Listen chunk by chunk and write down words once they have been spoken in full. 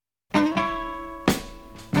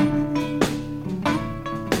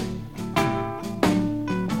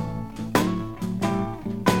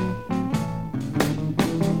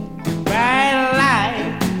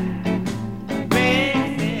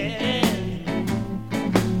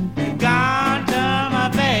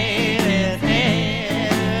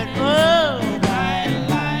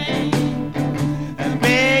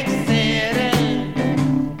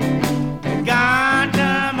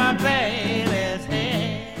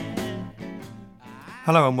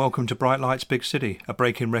Hello and welcome to Bright Lights Big City, a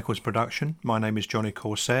Breaking Records production. My name is Johnny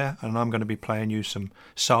Corsair and I'm going to be playing you some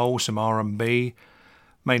soul, some R&B,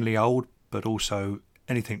 mainly old, but also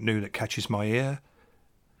anything new that catches my ear.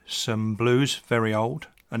 Some blues, very old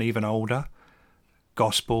and even older.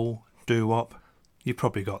 Gospel, doo-wop. You've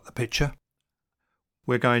probably got the picture.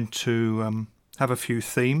 We're going to have a few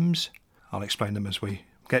themes. I'll explain them as we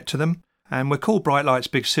get to them. And we're called Bright Lights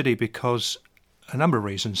Big City because a number of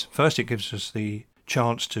reasons. First, it gives us the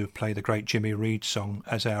chance to play the great Jimmy Reed song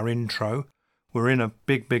as our intro. We're in a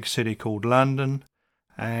big city called London,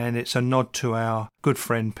 and it's a nod to our good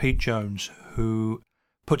friend Pete Jones, who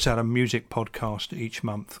puts out a music podcast each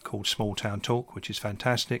month called Small Town Talk, which is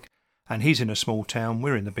fantastic. And he's in a small town,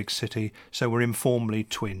 we're in the big city, so we're informally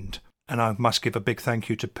twinned. And I must give a big thank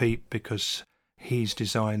you to Pete because he's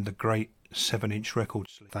designed the great 7-inch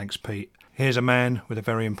records. Thanks, Pete. Here's a man with a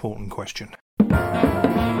very important question.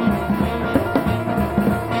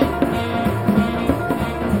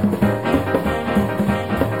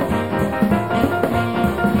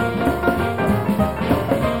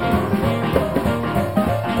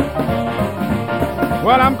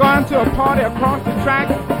 Well, I'm going to a party across the track.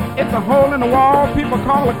 It's a hole in the wall, people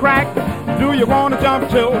call a crack. Do you want to jump,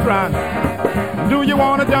 children? Do you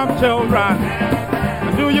want to jump,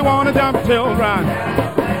 children? Do you want to jump, children?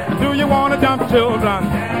 Do you want to jump, children?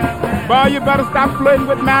 Boy, you better stop flirting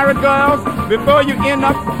with married girls before you end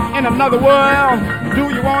up in another world.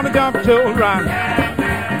 Do you want to jump, children?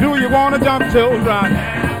 Do you want to jump, children?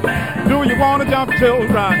 Do you want to jump,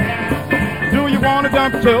 children? Do you want to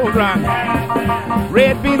jump, children?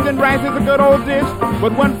 Red beans and rice is a good old dish,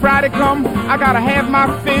 but when Friday come, I gotta have my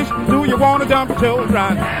fish. Do you want to jump,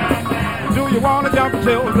 children? Do you want to jump,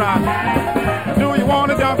 children? Do you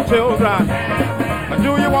want to jump, children?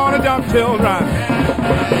 Do you want to jump, children?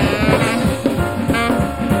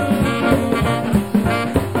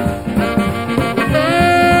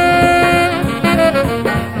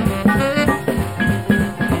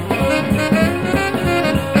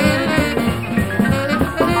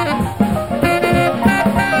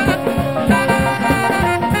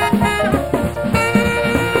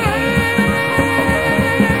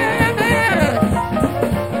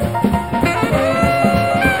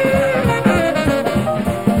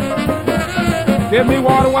 Give me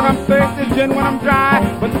water when I'm thirsty, gin when I'm dry.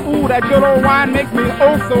 But ooh, that good old wine makes me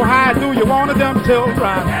oh so high. Do you wanna jump,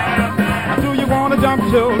 children? Do you wanna jump,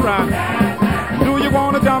 children? Do you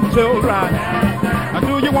wanna jump, children?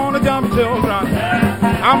 Do you wanna jump, children?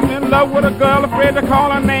 I'm in love with a girl, afraid to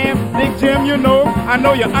call her name. Big Jim, you know, I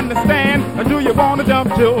know you understand. Do you wanna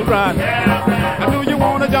jump, children? Do you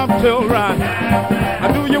wanna jump, children?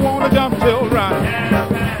 Do you wanna jump,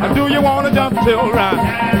 children? Do you wanna jump,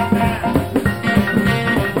 children?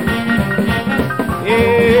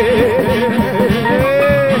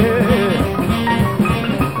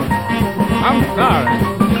 I'm sorry.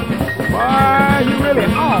 Boy, you really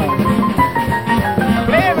on.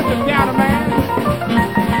 Play it with the piano, man.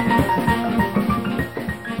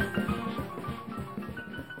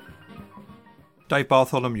 Dave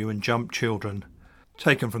Bartholomew and Jump Children,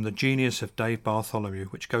 taken from The Genius of Dave Bartholomew,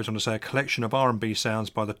 which goes on to say a collection of R&B sounds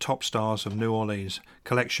by the top stars of New Orleans,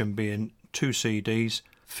 collection being 2 CDs,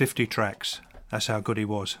 50 tracks. That's how good he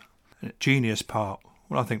was. Genius part,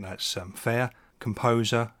 well, I think that's fair.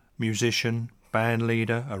 Composer, musician, band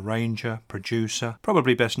leader, arranger, producer,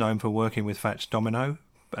 probably best known for working with Fats Domino,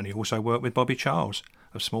 and he also worked with Bobby Charles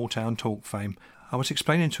of Small Town Talk fame. I was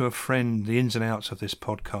explaining to a friend the ins and outs of this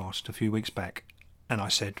podcast a few weeks back, and I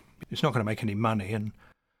said, it's not going to make any money, and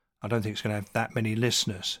I don't think it's going to have that many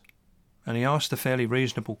listeners. And he asked the fairly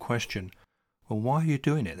reasonable question, well, why are you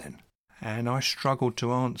doing it then? And I struggled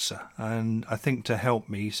to answer, and I think to help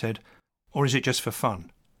me he said, or is it just for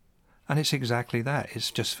fun? And it's exactly that,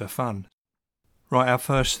 it's just for fun. Right, our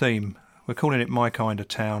first theme, we're calling it My Kind of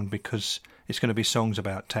Town because it's going to be songs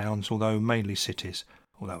about towns, although mainly cities.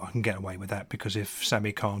 Although I can get away with that because if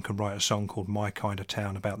Sammy Kahn can write a song called My Kind of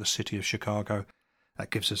Town about the city of Chicago,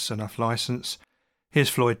 that gives us enough license. Here's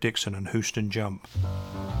Floyd Dixon and Houston Jump.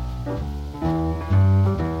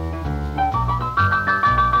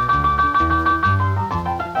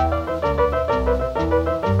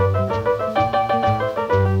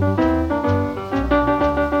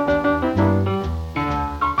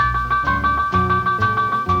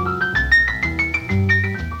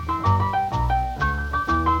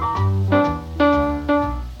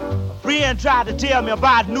 Tried to tell me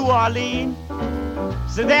about New Orleans.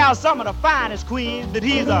 So they are some of the finest queens that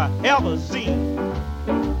he's ever seen.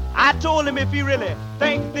 I told him if he really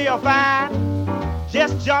thinks they are fine,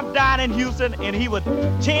 just jump down in Houston and he would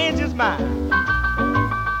change his mind.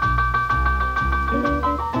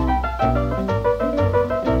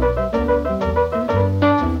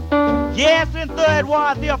 that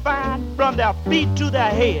was they'll find from their feet to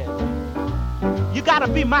their head. You gotta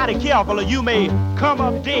be mighty careful or you may come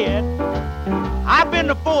up dead. I've been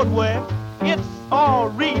to Fort Worth, it's all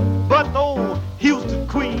reef, but those Houston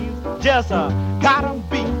Queens just got 'em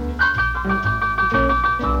beat.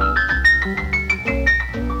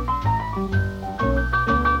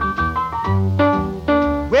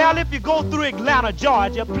 Well, if you go through Atlanta,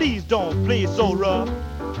 Georgia, please don't play so rough.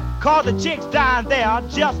 'Cause the chicks down there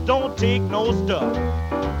just don't take no stuff.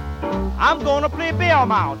 I'm gonna play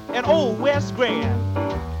Belmont and old West Grand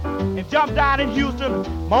and jump down in Houston,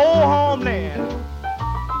 my old homeland.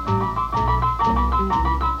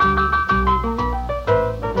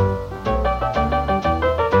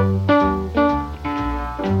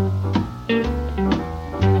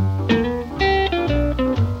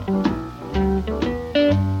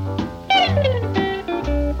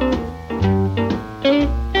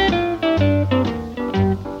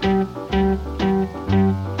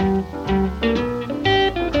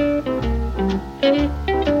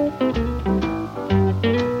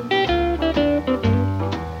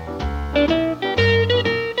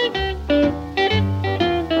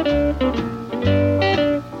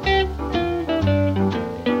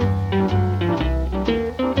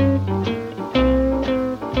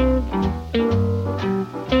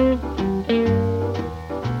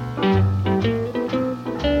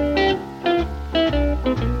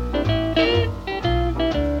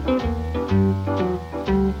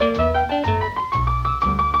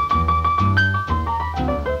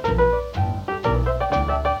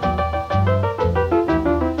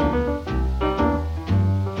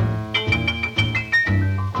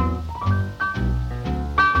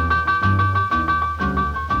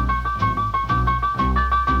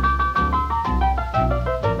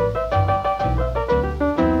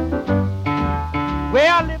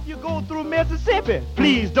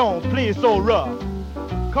 Please don't play so rough.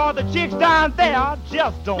 'Cause the chicks down there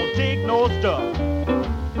just don't take no stuff.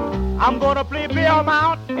 I'm gonna play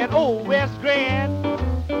Belmont and old West Grand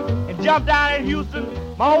and jump down in Houston,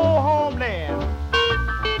 my old homeland.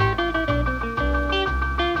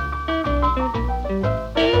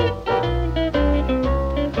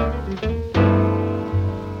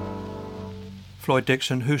 Floyd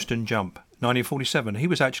Dixon, Houston Jump, 1947. He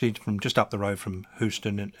was actually from just up the road from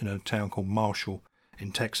Houston in a town called Marshall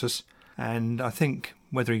in Texas. And I think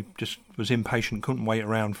whether he just was impatient, couldn't wait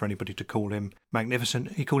around for anybody to call him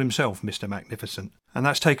Magnificent, he called himself Mr. Magnificent. And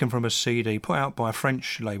that's taken from a CD put out by a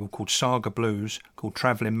French label called Saga Blues, called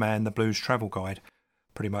Travelling Man, the Blues Travel Guide.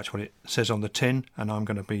 Pretty much what it says on the tin, and I'm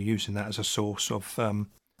going to be using that as a source of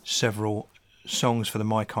several songs for the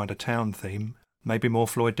My Kind of Town theme. Maybe more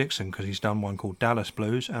Floyd Dixon, because he's done one called Dallas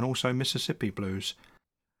Blues and also Mississippi Blues.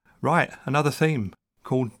 Right, another theme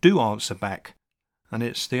called Do Answer Back, and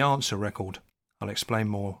it's the Answer record. I'll explain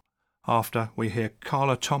more after we hear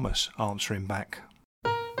Carla Thomas answering back.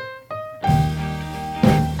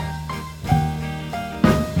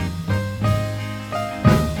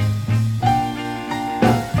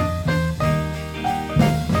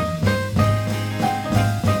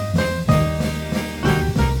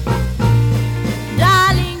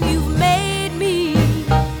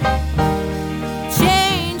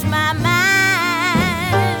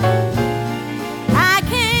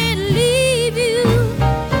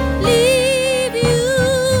 Leave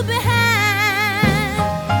you behind.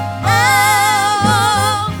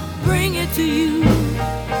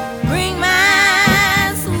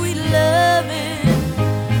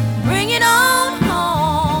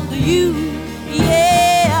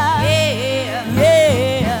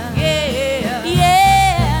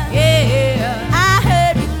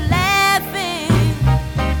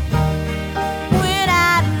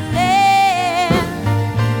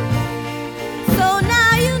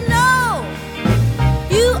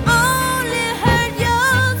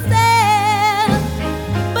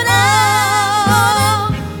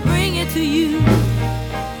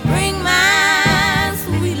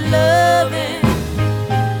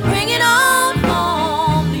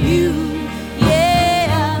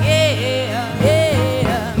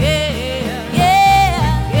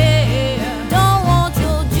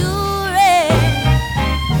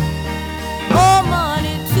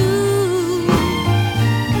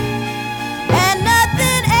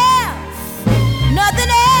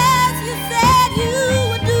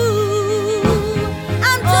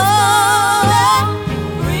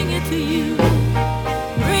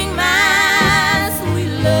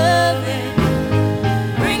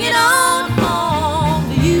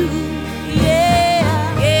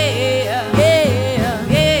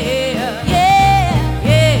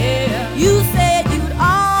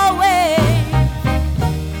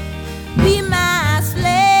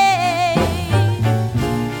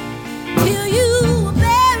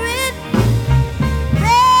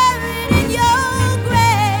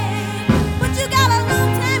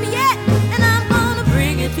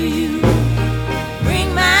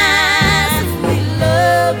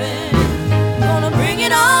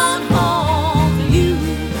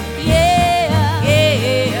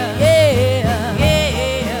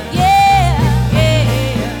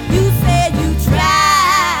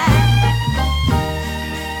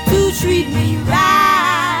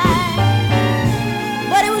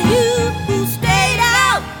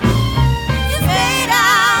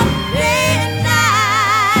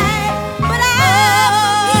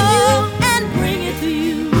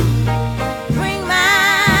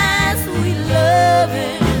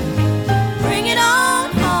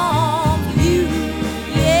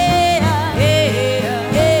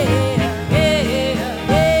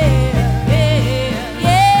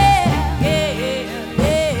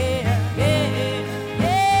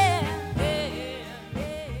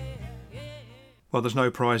 Well, there's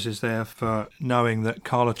no prizes there for knowing that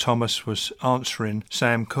Carla Thomas was answering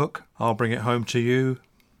Sam Cooke. I'll bring it home to you.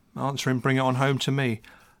 Answering Bring It On Home to Me.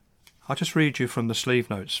 I'll just read you from the sleeve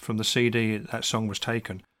notes from the CD that song was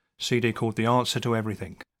taken. CD called The Answer to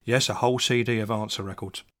Everything. Yes, a whole CD of answer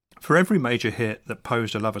records. For every major hit that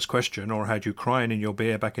posed a lover's question or had you crying in your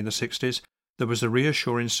beer back in the 60s, there was the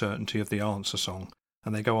reassuring certainty of the answer song.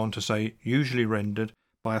 And they go on to say, usually rendered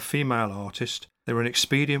by a female artist, they were an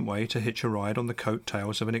expedient way to hitch a ride on the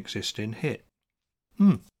coattails of an existing hit.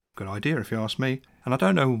 Good idea if you ask me. And I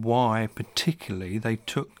don't know why particularly they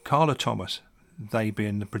took Carla Thomas, they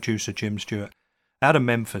being the producer Jim Stewart, out of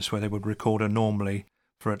Memphis where they would record her normally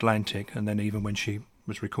for Atlantic and then even when she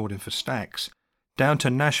was recording for Stax, down to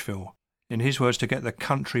Nashville, in his words, to get the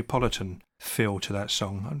countrypolitan feel to that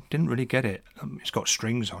song. I didn't really get it. It's got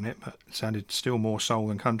strings on it, but it sounded still more soul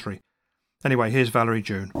than country. Anyway, here's Valerie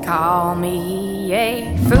June. Call me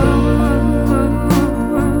a fool.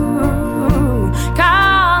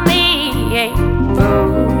 Call me a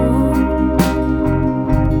fool.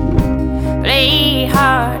 Play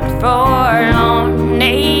hard for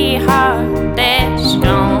lonely heart that's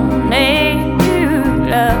gonna make you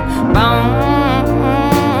love bone.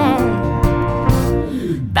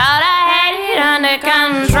 Thought I had it under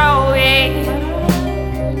control, yeah,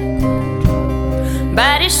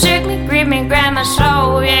 but it shook me, gripped me, grabbed my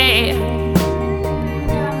soul, yeah.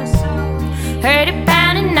 Heard it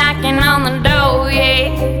pounding, knocking on the door, yeah.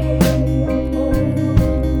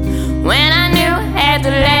 When I knew I had to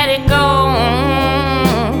let it go.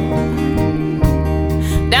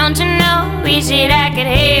 Don't you know, we said I could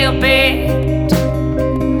help it.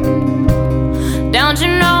 Don't you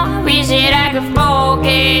know, we said I could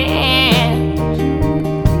forget.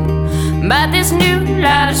 But this new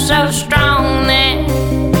love's so strong that,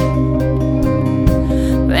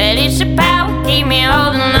 well, it's the power keep me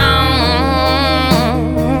holding on.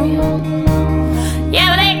 Yeah,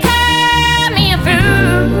 well, they call me a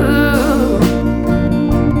fool.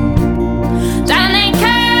 Son, they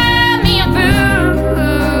call me a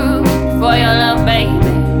fool for your love, baby.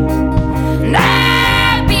 And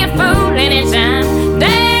I'd be a fool anytime. And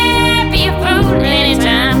I'd be a fool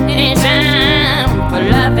anytime, anytime for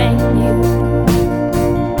loving you.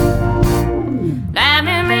 I've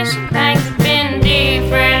been missing things have been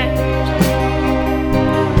different,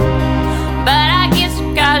 but I guess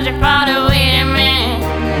because you're far away from me.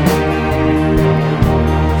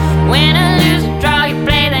 When I lose a draw, you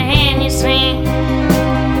play the hand you sing.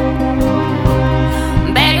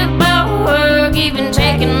 Back and forth, even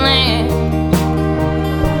taking land.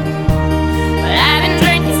 But I've been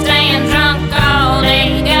drinking, staying drunk all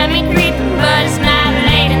day. Got me creeping, but it's not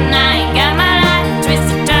late at night. Got my life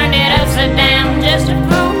twisted, turned it upside down. Just a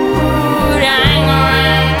fool to hang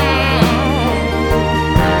around.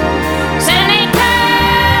 So they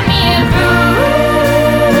call me a fool.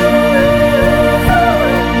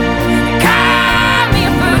 They call me a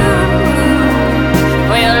fool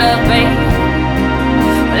for your love, baby.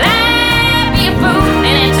 Well, I'd be a fool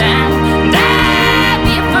anytime. And I'd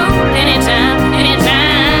be a fool anytime,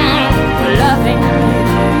 anytime for loving you.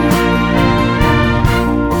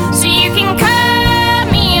 So you can call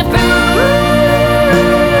me a fool.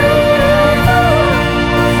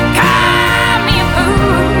 Call me a fool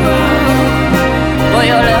for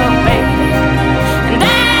your love, baby. And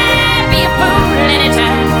I'd be a fool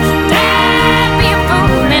anytime. And I'd be a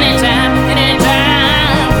fool anytime,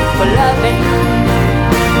 anytime for loving you.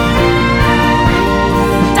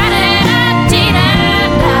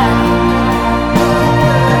 Da-da-da-dee-da-da.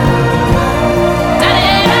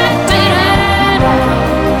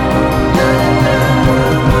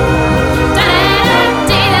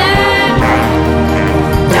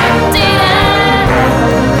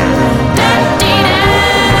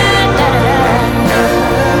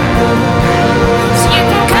 So you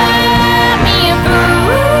can call me a fool.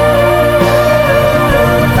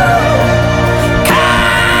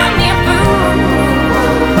 Call me a fool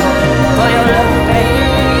for your love, baby.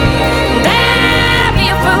 And I'd be a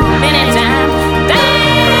fool anytime. And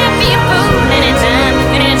I'd be a fool anytime,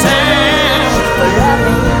 anytime for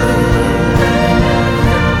loving you.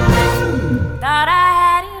 Thought I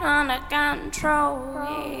had it under control,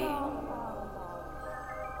 yeah.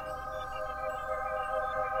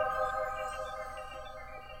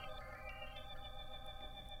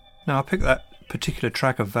 Now, I picked that particular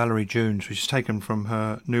track of Valerie June's, which is taken from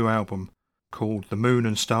her new album called The Moon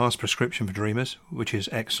and Stars Prescription for Dreamers, which is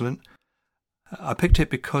excellent. I picked it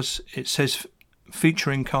because it says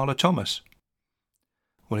featuring Carla Thomas.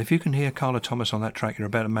 Well, if you can hear Carla Thomas on that track, you're a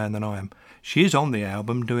better man than I am. She is on the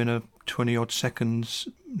album doing a 20-odd seconds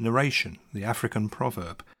narration, the African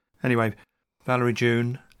proverb. Anyway, Valerie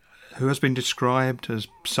June, who has been described as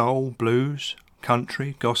soul, blues,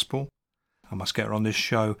 country, gospel. I must get her on this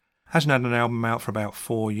show. Hasn't had an album out for about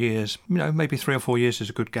 4 years. You know, maybe 3 or 4 years is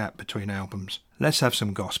a good gap between albums. Let's have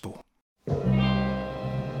some gospel.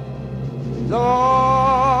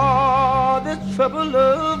 Lord, this trouble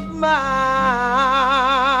of mine,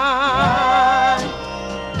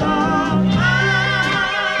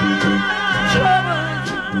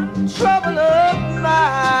 trouble of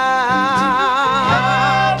mine,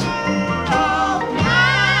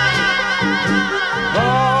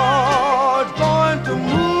 Lord's going to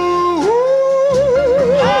move,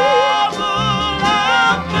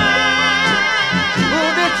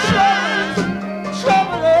 the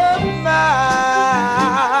trouble of mine,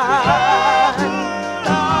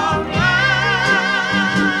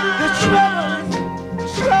 the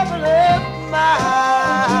trouble of mine.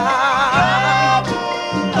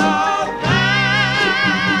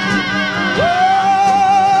 Oh,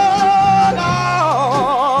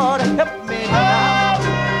 Lord, help me now.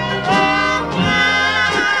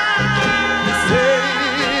 He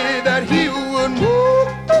said that he would move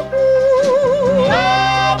the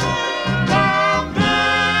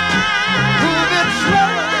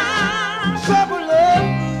trouble of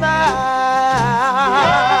mine.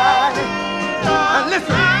 And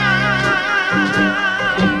listen,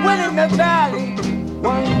 when in the valley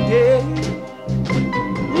one day,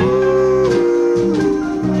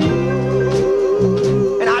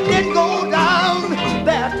 and I didn't go down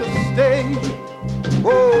there to stay.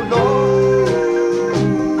 Oh Lord,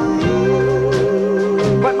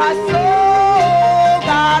 but my soul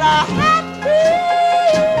got a happy,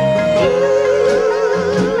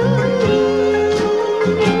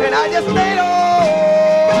 and I just stayed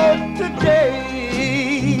on today.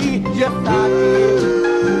 Yes, I did.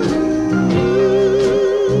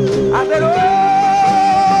 I said, oh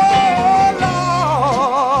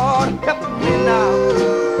Lord, help me now.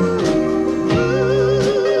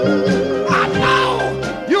 I know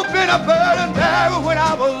you've been a burden bearer when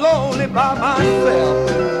I was lonely by myself.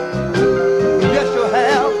 Yes, you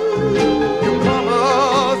have. You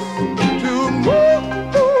promised to move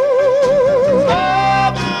the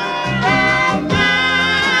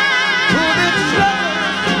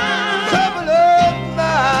trouble of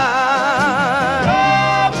mine.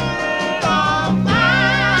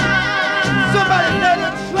 Somebody said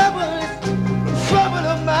the trouble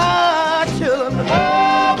of my children.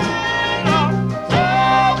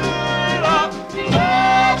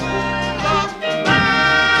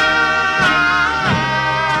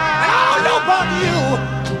 And I don't know about you,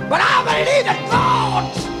 but I believe that God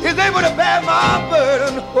is able to bear my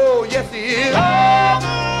burden. Oh, yes, He is.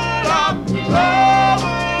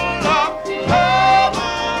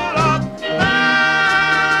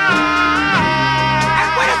 And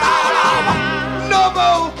when it's all over, no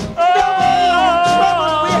more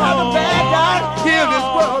trouble we have to bear down here in this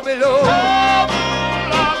world below.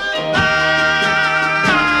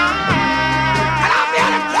 And I'm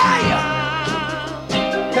here to tell you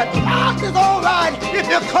that God is all right if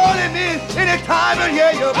you're calling me anytime and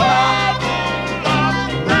hear your cry.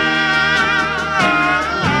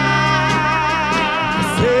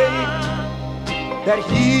 Say that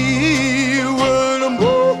He will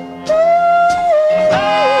move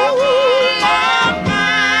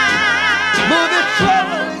the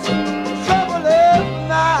trouble of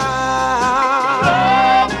mine.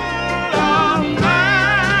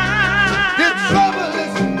 The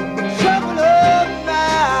trouble of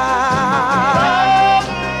mine.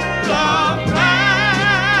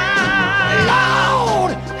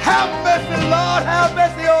 Lord, have mercy, Lord, have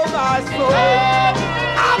mercy on my soul.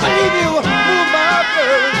 I believe you will move my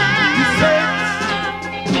burden. You say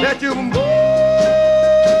that you will move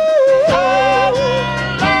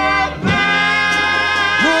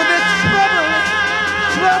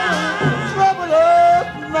the trouble of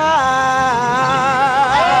mine.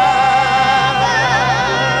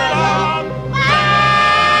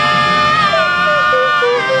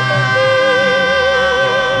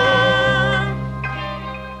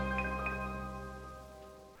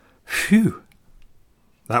 Phew.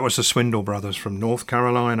 That was the Swindle Brothers from North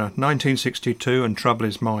Carolina, 1962, and Trouble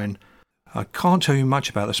Is Mine. I can't tell you much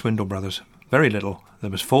about the Swindle Brothers. Very little. There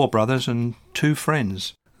was 4 brothers and 2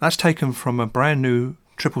 friends. That's taken from a brand new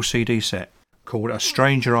triple CD set called A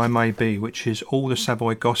Stranger I May Be, which is all the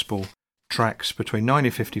Savoy Gospel tracks between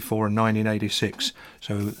 1954 and 1986.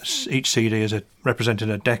 So each CD is represented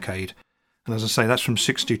a decade. And as I say, that's from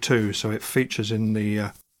 62, so it features in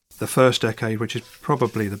the first decade, which is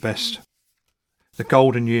probably the best. The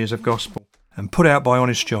golden years of gospel. And put out by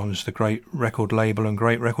Honest John's, the great record label and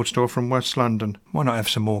great record store from West London. Why not have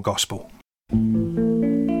some more gospel?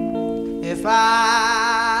 If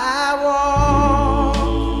I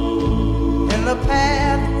walk in the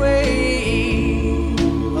pathway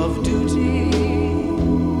of duty,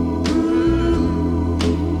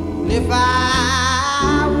 if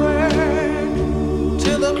I work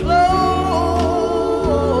till the close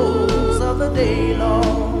of the day, Lord,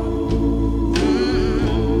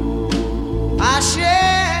 I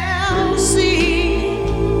shall see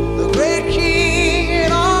the great King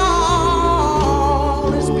in all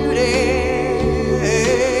his beauty.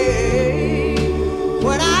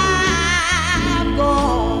 When I've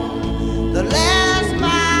gone the last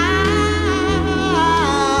mile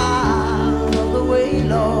of the way,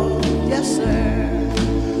 Lord, yes, sir.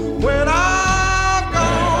 When I've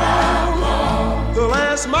gone the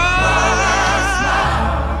last mile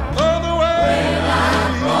of the way,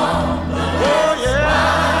 oh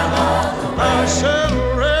yeah, I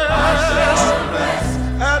shall rest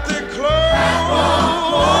at the close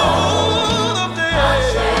of day.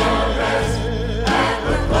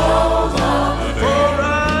 For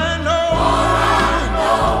I know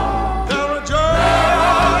there are joys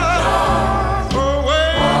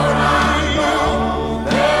awaiting me.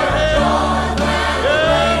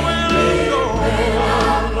 Yeah, when I go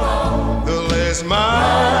the last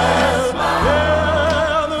mile,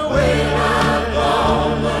 yeah, the way.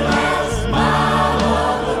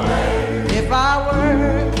 If I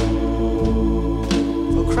were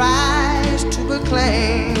for Christ to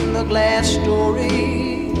proclaim the glad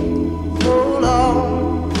story, oh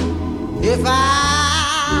Lord, if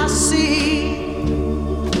I see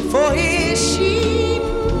for his sheep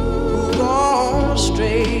who gone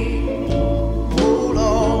astray, oh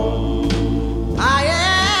Lord, I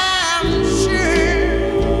am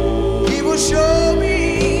sure he will show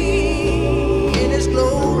me in his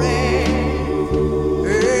glory.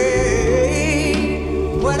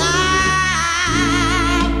 Hey, when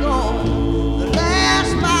I've gone the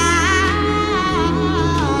last mile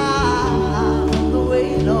of the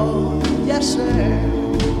way, Lord, yes, sir.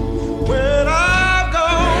 When I've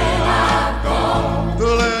gone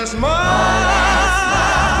the last mile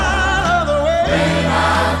of the way,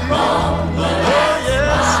 oh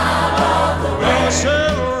yes, I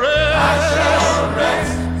shall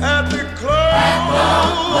rest at the close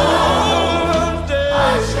of day.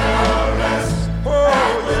 Oh yeah, for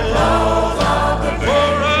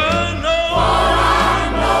I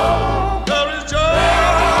know there is joy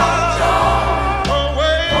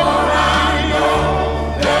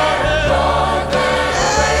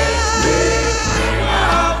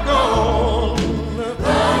I've gone the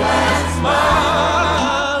last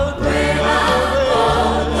mile.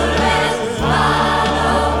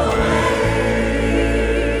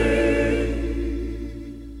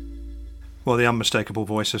 Well, the unmistakable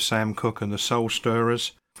voice of Sam Cooke and the Soul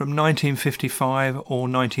Stirrers from 1955 or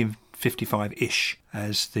 1955-ish,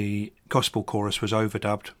 as the gospel chorus was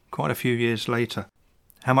overdubbed quite a few years later.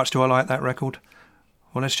 How much do I like that record?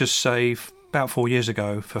 Well, let's just say about 4 years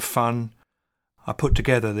ago, for fun, I put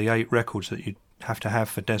together the 8 records that you'd have to have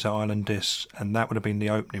for Desert Island Discs, and that would have been the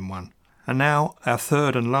opening one. And now, our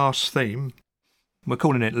third and last theme, we're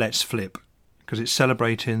calling it Let's Flip, because it's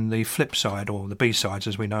celebrating the flip side, or the B-sides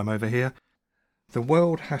as we know them over here. The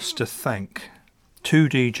world has to thank 2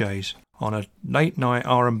 DJs on a late-night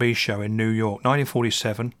R&B show in New York,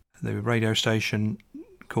 1947, the radio station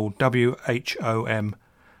called WHOM,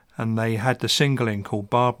 and they had the single in called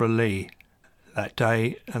Barbara Lee that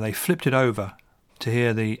day, and they flipped it over to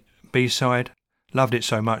hear the B-side. Loved it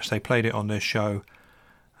so much they played it on their show,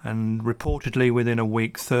 and reportedly within a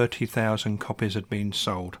week 30,000 copies had been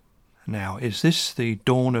sold. Now, is this the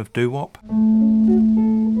dawn of doo-wop?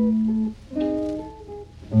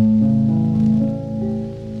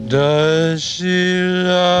 Does she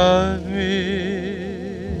love me?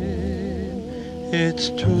 It's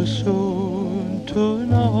too soon to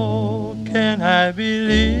know. Can I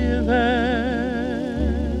believe it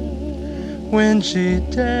when she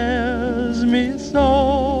tells me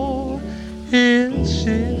so? Is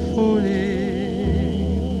she fooling?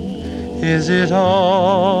 Is it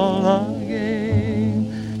all a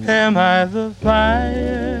game? Am I the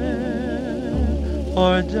fire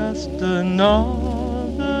or just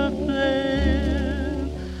another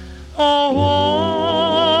flame? A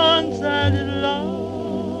one-sided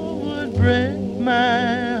love would break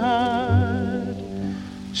my heart.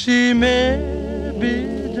 She may be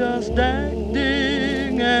just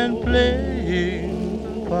acting and playing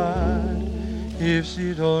the part. If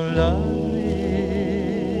she don't love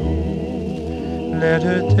me, let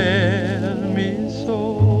her tell me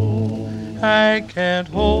so. I can't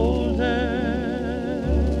hold her.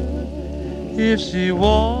 If she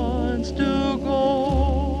wants to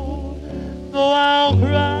go, though I'll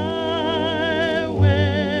cry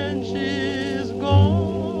when she's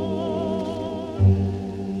gone,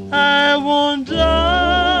 I won't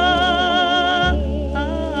die,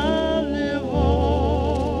 I'll live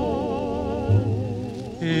on.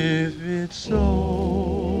 If it's so,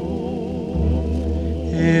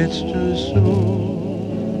 it's too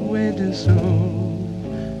soon, way too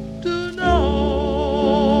soon to know.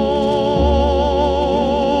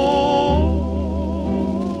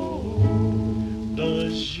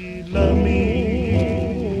 Does she love me?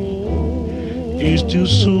 It's too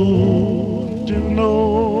soon to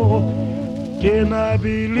know. Can I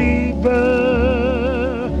believe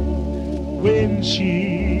her when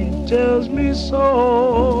she tells me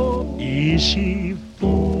so? Is she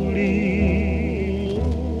fooling?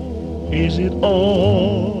 Is it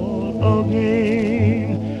all a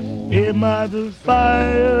game? Am I the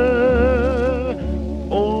fire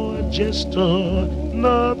or just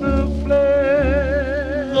another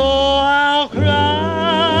flame? Though I'll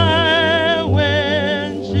cry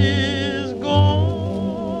when she's gone,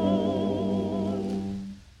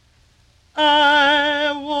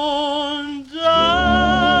 I won't die.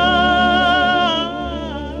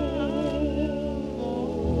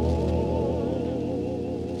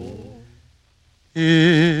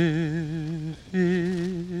 If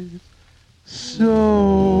it's so,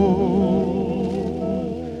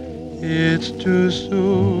 it's too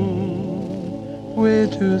soon, way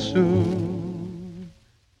too soon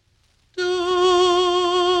to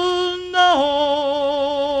know.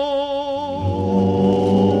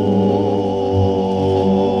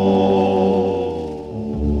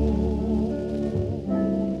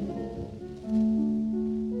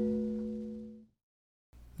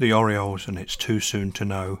 The Orioles and It's Too Soon to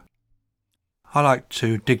Know. I like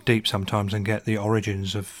to dig deep sometimes and get the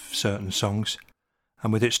origins of certain songs,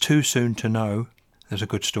 and with It's Too Soon to Know, there's a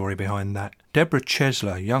good story behind that. Deborah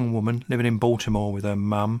Chesler, a young woman living in Baltimore with her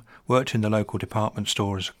mum, worked in the local department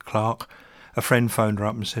store as a clerk. A friend phoned her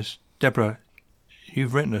up and says, "Deborah,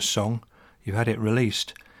 you've written a song, you've had it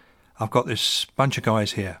released. I've got this bunch of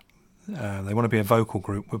guys here. They want to be a vocal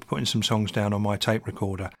group. We're putting some songs down on my tape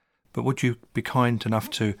recorder, but would you be kind enough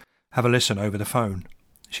to have a listen over the phone?"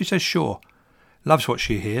 She says, "Sure." Loves what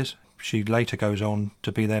she hears. She later goes on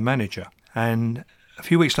to be their manager. And a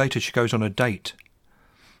few weeks later, she goes on a date.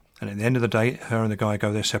 And at the end of the date, her and the guy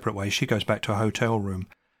go their separate ways. She goes back to a hotel room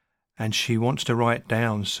and she wants to write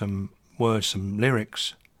down some words, some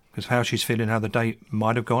lyrics, because of how she's feeling, how the date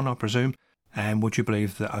might have gone, I presume. And would you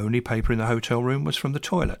believe the only paper in the hotel room was from the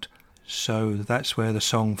toilet? So that's where the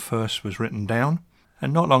song first was written down.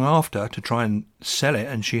 And not long after, to try and sell it,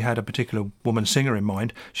 and she had a particular woman singer in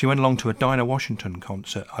mind, she went along to a Dinah Washington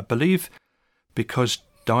concert, I believe because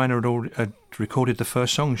Dinah had recorded the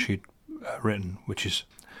first song she'd written, which is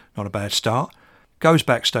not a bad start. Goes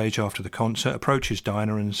backstage after the concert, approaches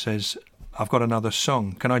Dinah and says, "I've got another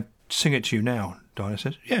song. Can I sing it to you now?" Dinah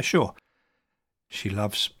says, "Yeah, sure." She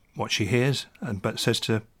loves what she hears, but says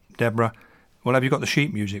to Deborah, "Well, have you got the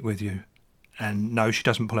sheet music with you?" And no, she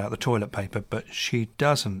doesn't pull out the toilet paper, but she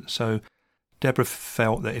doesn't. So Deborah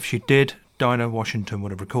felt that if she did, Dinah Washington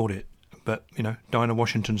would have recorded it. But, Dinah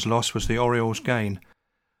Washington's loss was the Orioles' gain.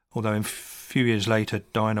 Although a few years later,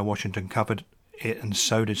 Dinah Washington covered it, and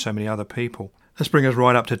so did so many other people. Let's bring us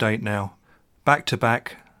right up to date now. Back to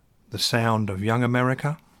back, the sound of Young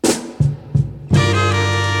America.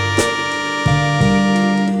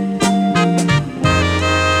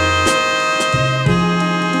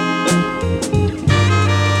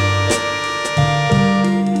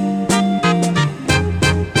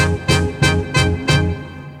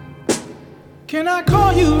 Can I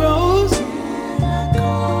call you Rose?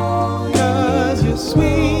 'Cause you're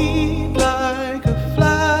sweet like a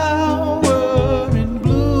flower in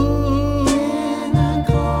bloom.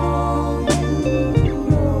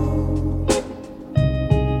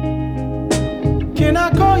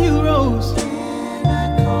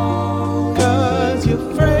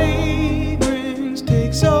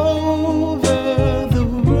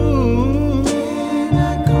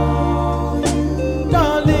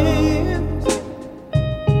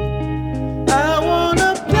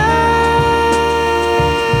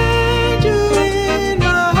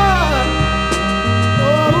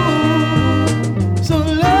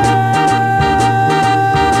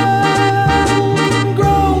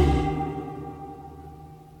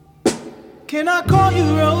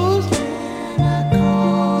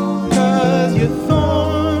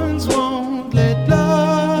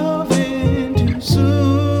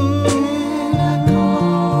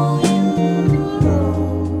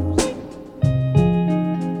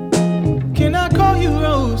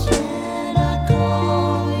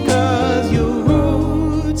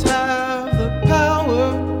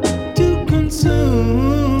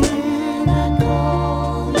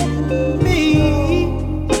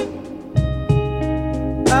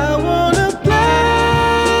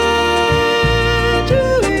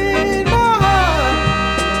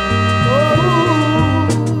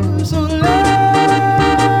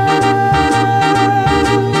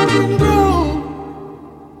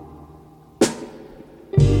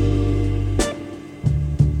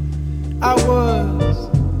 I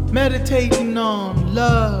was meditating on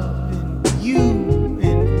love and you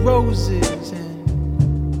and roses,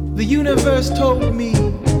 and the universe told me,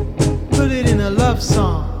 put it in a love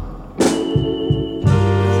song.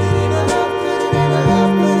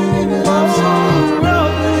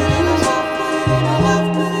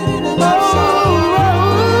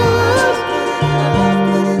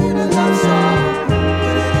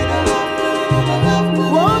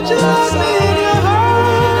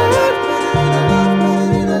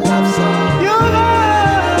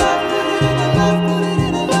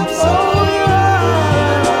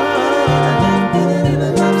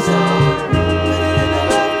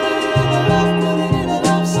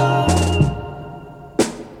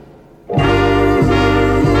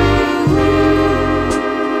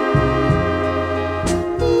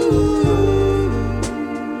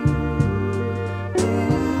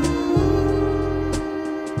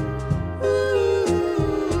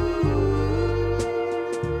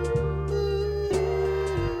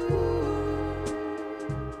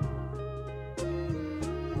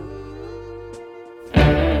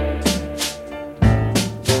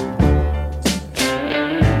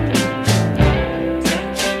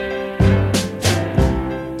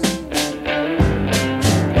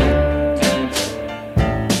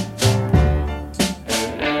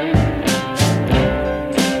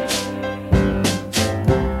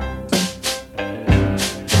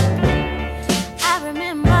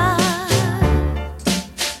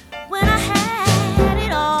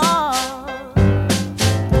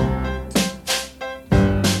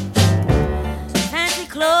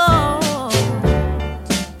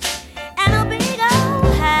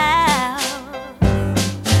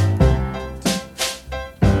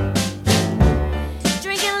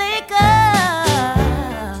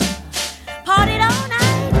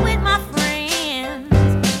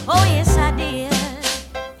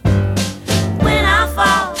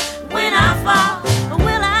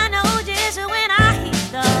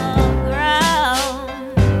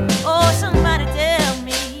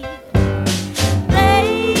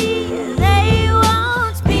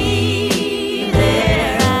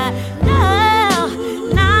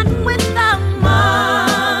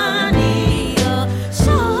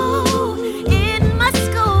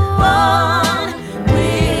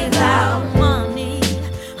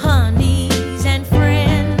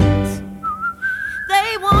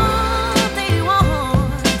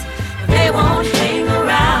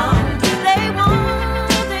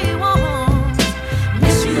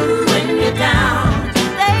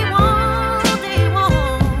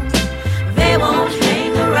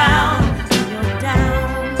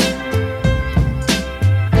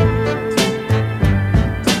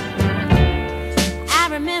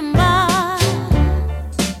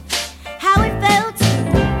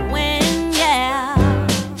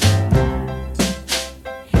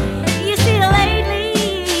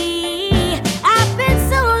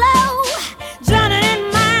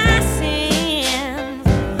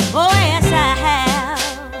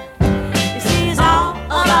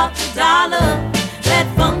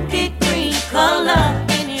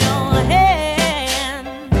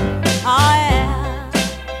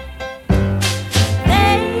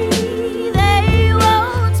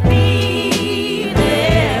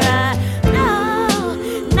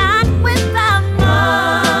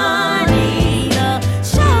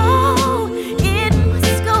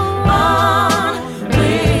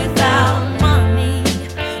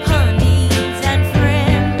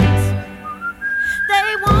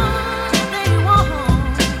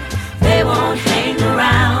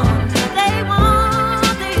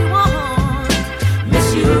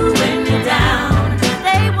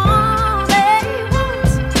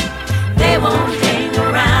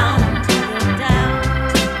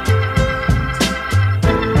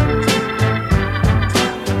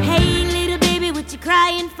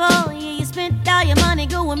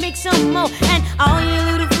 some more. And all your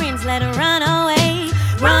little friends let her run away,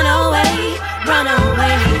 run away, run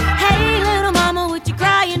away. Hey, little mama, what you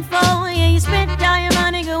crying for? Yeah, you spent all your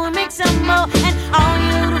money, go and make some more. And all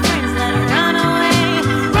your little friends let her run away,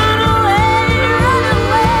 run away, run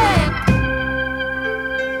away.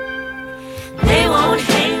 They won't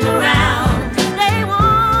hang around.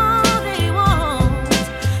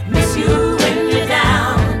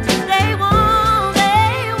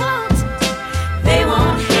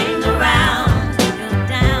 Down.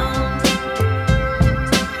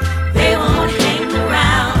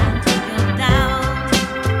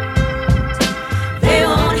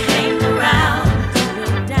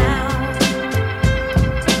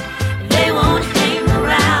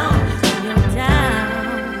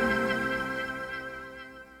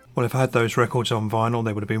 have had those records on vinyl,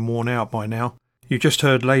 they would have been worn out by now. You just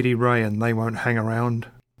heard Lady Ray and They Won't Hang Around,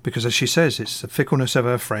 because as she says, it's the fickleness of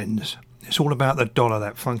her friends. It's all about the dollar,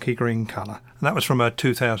 that funky green colour. And that was from her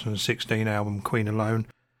 2016 album, Queen Alone.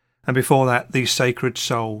 And before that, These Sacred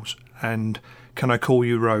Souls and Can I Call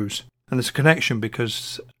You Rose? And there's a connection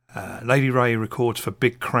because Lady Ray records for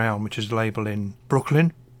Big Crown, which is a label in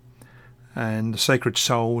Brooklyn. And the Sacred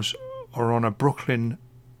Souls are on a Brooklyn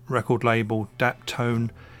record label,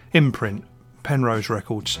 Daptone imprint, Penrose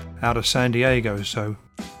Records, out of San Diego. So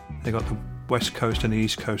they got the West Coast and the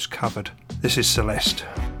East Coast covered. This is Celeste.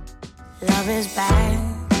 Love is bad.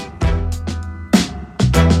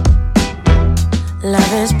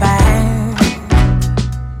 Love is bad.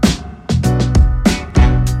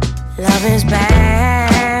 Love is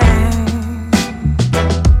bad.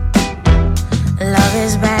 Love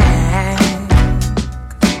is bad.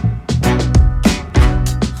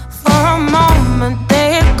 For a moment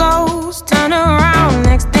there it goes, turn around,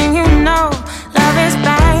 next thing you know, love is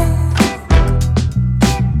bad.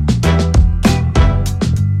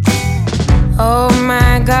 Oh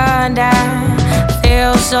my God, I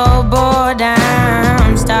feel so bored.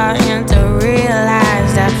 I'm starting to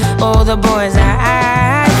realize that all the boys that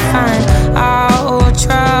I find are all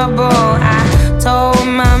trouble. I told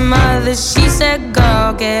my mother, she said,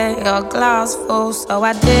 girl, get your glass full. So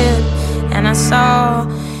I did, and I saw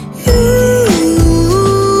you.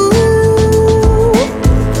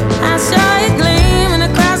 I saw it gleaming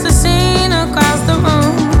across the scene, across the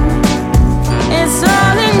room. It's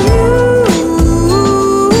all in you.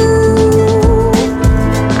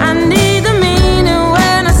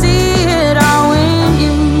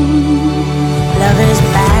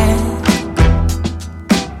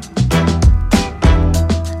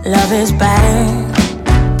 Love is bad.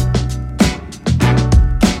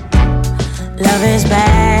 Love is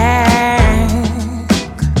bad.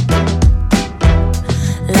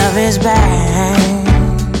 Love is bad.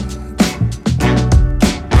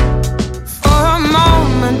 For a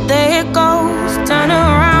moment there it goes, turn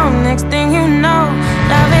around, next thing you know,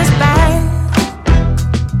 love is bad.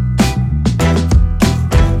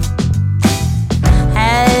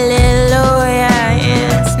 Hallelujah,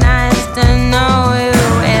 it's nice to know you.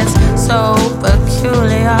 So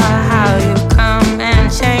peculiar how you come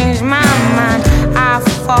and change my mind. I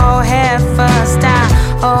fall head first, I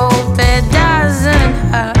hope it doesn't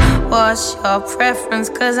hurt. What's your preference?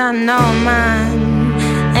 'Cause I know mine,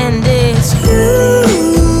 and it's you.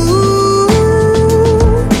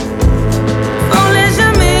 Foolish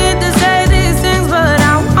of me to say these things, but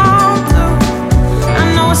I want to. I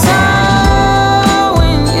know it's so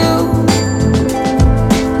in you.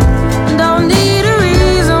 Don't need a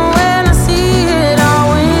reason when I see it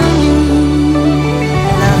all in you.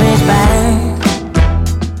 Love is bad.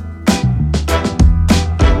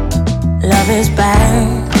 Love is bad.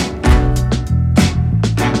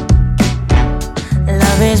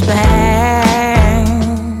 Love is bad.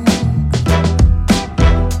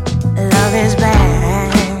 Love is bad.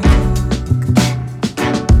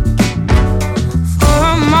 For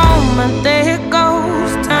a moment there it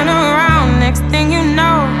goes, turn around, next thing you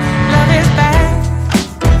know, love is bad.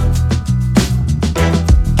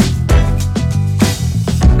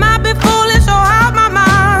 Might be foolish or out my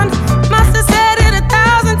mind, must have said it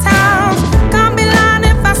 1,000 times. Can't be lying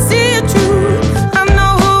if I see it true. I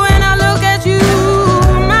know who when I look at you.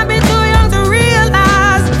 Might be too young to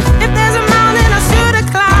realize if there's a mountain I should have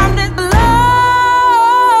climbed it.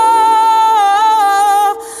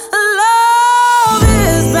 Love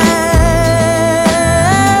is bad.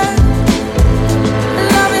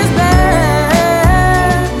 Love is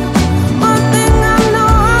bad. One thing I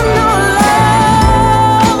know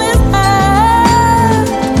love is bad.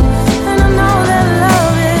 And I know that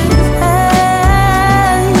love is bad.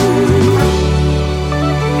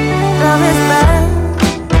 Love is bad.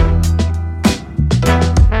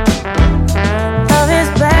 Love is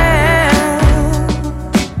bad.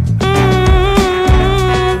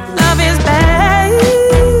 Love is bad.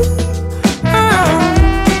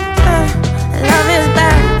 Love is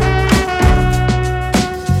bad.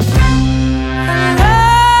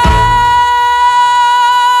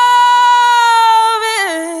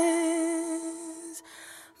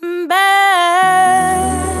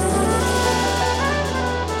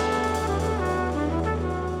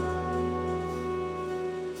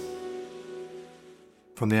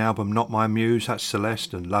 From the album Not My Muse, that's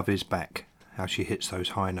Celeste and Love Is Back. How she hits those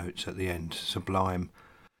high notes at the end. Sublime.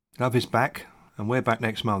 Love Is Back, and we're back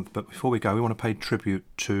next month. But before we go, we want to pay tribute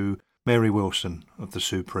to Mary Wilson of the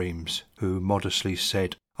Supremes, who modestly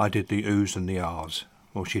said, I did the oohs and the ahs.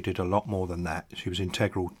 Well, she did a lot more than that. She was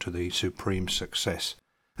integral to the Supremes' success.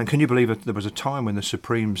 And can you believe it? There was a time when the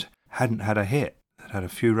Supremes hadn't had a hit. They'd had a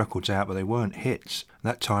few records out, but they weren't hits.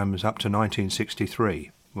 That time was up to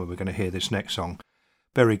 1963, where we're going to hear this next song.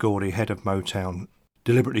 Berry Gordy, head of Motown,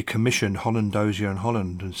 deliberately commissioned Holland, Dozier and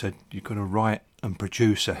Holland and said, you've got to write and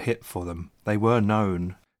produce a hit for them. They were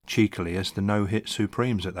known, cheekily, as the no-hit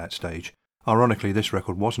Supremes at that stage. Ironically, this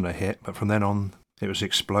record wasn't a hit, but from then on, it was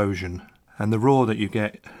explosion. And the raw that you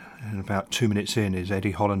get in about 2 minutes in is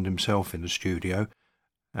Eddie Holland himself in the studio.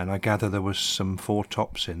 And I gather there was some four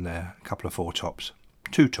tops in there, a couple of four tops,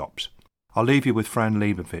 two tops. I'll leave you with Fran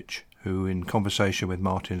Lebowitz, who in conversation with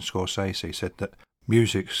Martin Scorsese said that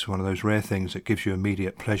music's one of those rare things that gives you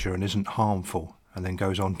immediate pleasure and isn't harmful, and then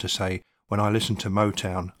goes on to say, when I listen to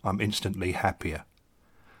Motown, I'm instantly happier.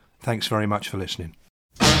 Thanks very much for listening.